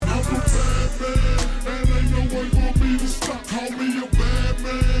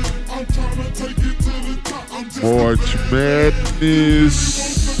March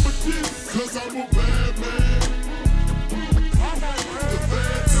Madness.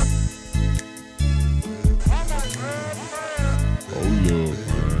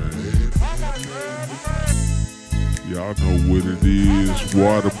 Y'all know what it is.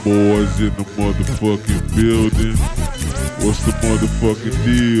 Water boys in the motherfucking building. What's the motherfucking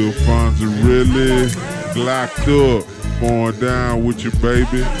deal? Fonzarelli locked up. Going down with you,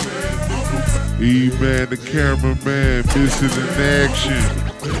 baby. E-Man, the cameraman, missing in action.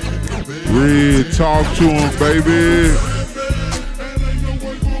 Red, talk to him, baby.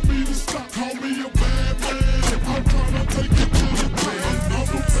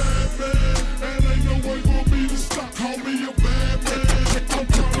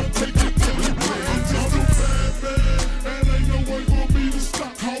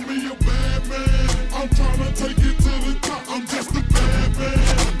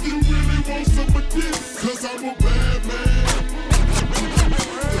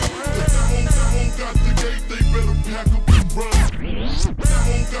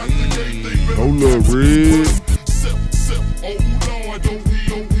 Hold up, Red.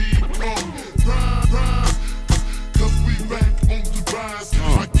 Cause we back on the rise. I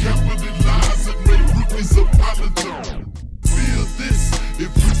capitalize and make rookies apologize. Feel this,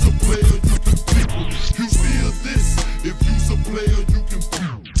 if you's a player, you can keep it. You feel this, if you's a player, you can keep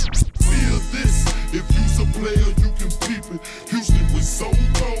it. Feel this, if you's a player, you can keep it. Houston was so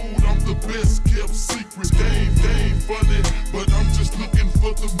cold, I'm the best kept secret. Game funny, but I'm just looking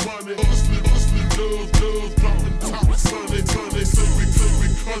for the money. Hustling, dubs, dropping top Sunday. Say we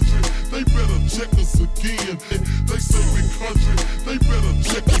country, they better check us again. They say we country, they better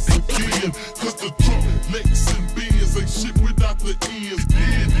check us again. Cause the truck, Lex and Benz ain't shit without the ends.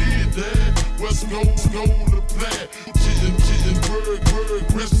 Dad, West Coast, to Plaid. Jittin', word,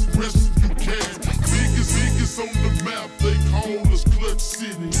 rest you can. Biggest on the map, they call us Clutch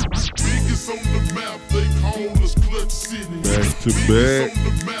City. Biggest on the map, they call us Clutch City. Back to back, on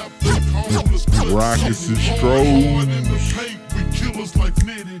the map, they call us Clutch Rockets and Strolls. In the paint, we killers like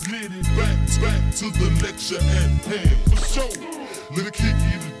nitty. Back to the lecture at hand. For sure, Lil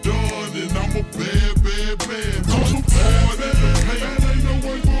Keke the Don, and I'm a bad man. I'm a hard in the paint. Ain't no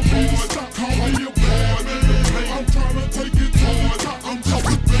way for me to stop. Call me a hard in the paint. I'm tryna take it hard. I'm just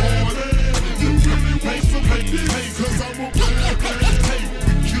a bad man. You really want some hate, cause I'm a bad man.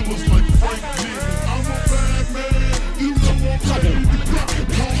 We killers like Frank Nitty. I'm a bad man. You know I'm ready to rock.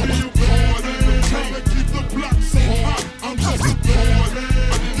 Call me a hard in the paint. Keep the block so hot. I'm just a bad man.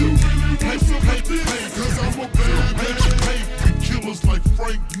 You really want some hate, cause I'm a bad man. We killers like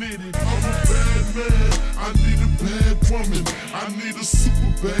Frank Nitty. I'm a bad man. I need a bad woman. I need a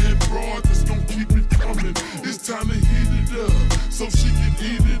super bad broad that's gonna keep it coming. It's time to heat it up so she can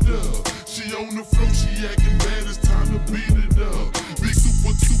eat it up. She on the floor, she acting bad, it's time to beat it up. Big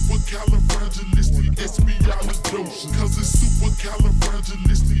super califragilistic, cause it's super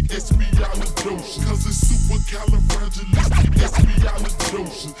califragilistic, cause it's super califragilistic.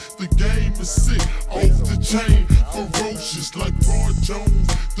 The game is sick, off the chain, ferocious, like Roy Jones,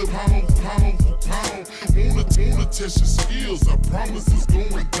 the pound for pound. Wanna test your skills, I promise it's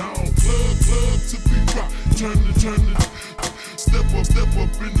going down. Plug to be rock, turn it. Step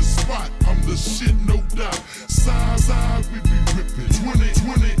up in the spot, I'm the shit, no doubt. Side, we be ripping,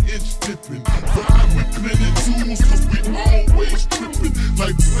 20-inch dipping. Ride with plenty tools, cause we always tripping.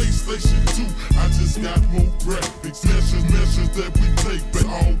 Like PlayStation 2, I just got more graphics. Measures that we take, but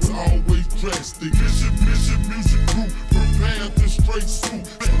always drastic. Mission music group, prepared to straight swoop.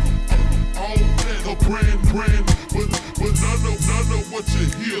 All that a brand, but none of what you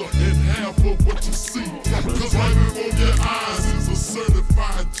hear and half of what you see. Cause right before your eyes is a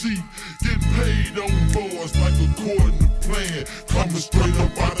certified G. Getting paid on boards like according to plan. Coming straight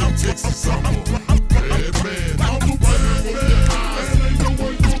up out of Texas, I'm a bad man. I'm a right before your eyes. Ain't no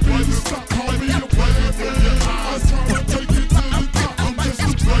way for me to stop. Call me a right before your eyes. Tryna take it to the top. I'm just a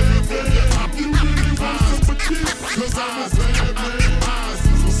right before your eyes. You really want some of this? Cause I'm a bad man. Eyes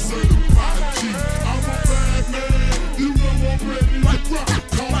is a certified G. I'm a bad man. You know I'm ready to rock.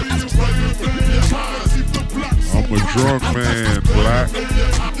 Call me a right before your eyes. Keep the block so I'm a drunk man, black.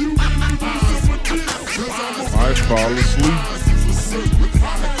 I fall asleep.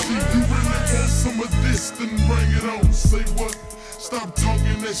 You really want some of this, then bring it on. Say what? Stop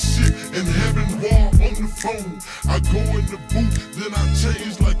talking that shit and having war on the phone. I go in the booth, then I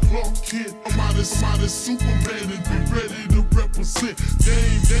change like Clark Kent. I'm out of Superman and be ready to represent.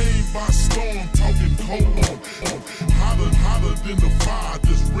 Game by storm, talking cold. Hotter than the fire,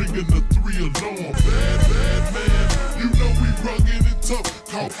 just ringing the 3 alarm. Bad man, you know we rugged and tough.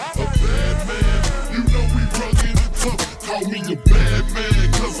 Call a bad man, you know we rugged.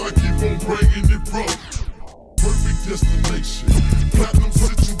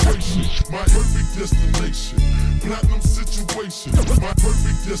 destination. Platinum situation, my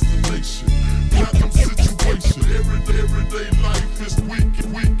perfect destination. Platinum situation, everyday life is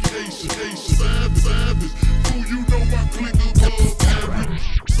weak-ation. Savage, fool, you know my click above average.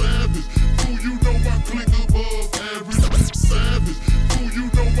 Savage, fool, you know my click above average. Savage, fool, you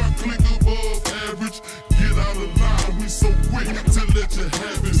know my click above average. Get out of line, we so quick to let you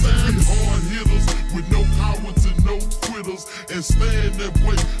have it. We hard hitters with no power to no quitters, and stand that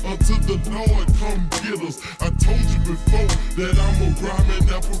way until the Lord come get us. I told you before that I'm a rhyming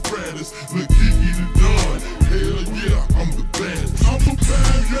apparatus. Lil Keke the Don, hell yeah, I'm the baddest. I'm a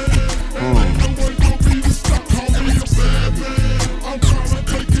bad man, and ain't no one gon' be the stop. Call me a bad man, I'm tryna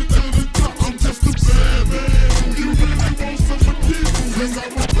take it to the top. I'm just a bad man. You really want some of this? Cause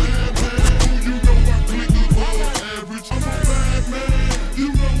I'm a bad man. You know I click above average. I'm a bad man. You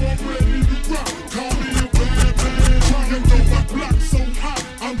know I'm ready to rock. Call me a bad man. You know my block so hot.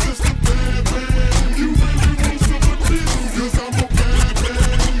 I'm just a bad man. You really want some of this? Cause I'm a bad man.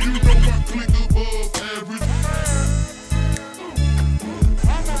 You know I click above average.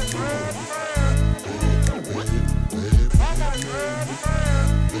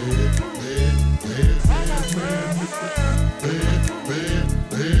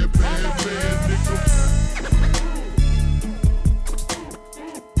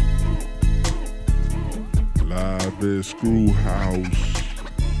 Live at Screw House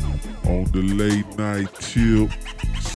on the late night tip.